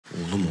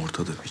Oğlum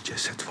ortada bir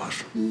ceset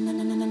var.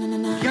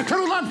 Yeter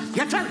ulan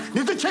yeter.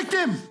 Nedir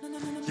çektim?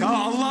 Ya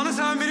Allah'ını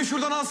seven beni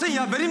şuradan alsın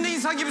ya. Benim de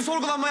insan gibi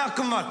sorgulanmaya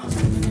hakkım var.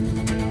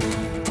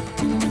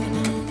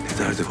 Ne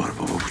derdi var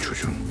baba bu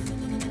çocuğun?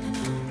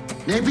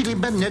 Ne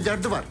bileyim ben ne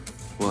derdi var?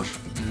 Var.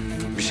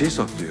 Bir şey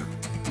saklıyor.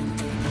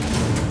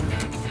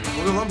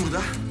 Ne oluyor lan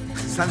burada?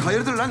 Sen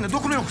hayırdır lan, ne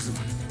dokunuyor kızım?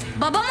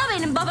 Babama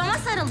benim, babama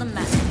sarıldım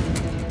ben.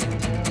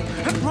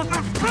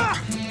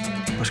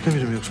 Başka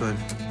biri mi yoksa Ali?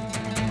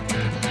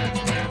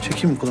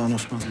 Çekeyim mi kulağını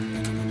Osman?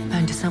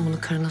 Bence sen bunu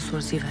karına sor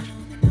Ziver.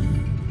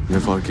 Ne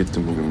fark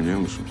ettim bugün biliyor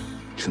musun?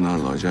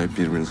 Çınar'la acayip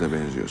birbirinize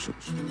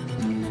benziyorsunuz.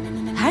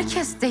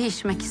 Herkes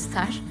değişmek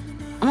ister.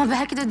 Ama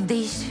belki de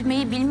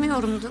değişmeyi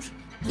bilmiyorumdur.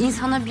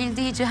 İnsana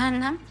bildiği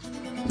cehennem,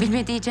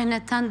 bilmediği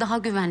cennetten daha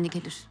güvenli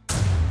gelir.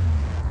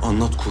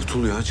 Anlat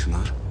kurtul ya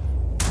Çınar.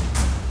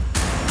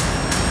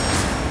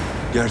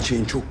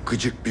 Gerçeğin çok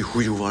gıcık bir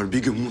huyu var. Bir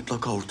gün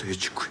mutlaka ortaya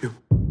çıkıyor.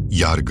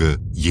 Yargı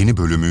yeni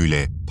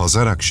bölümüyle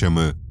Pazar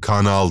akşamı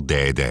Kanal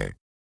D'de.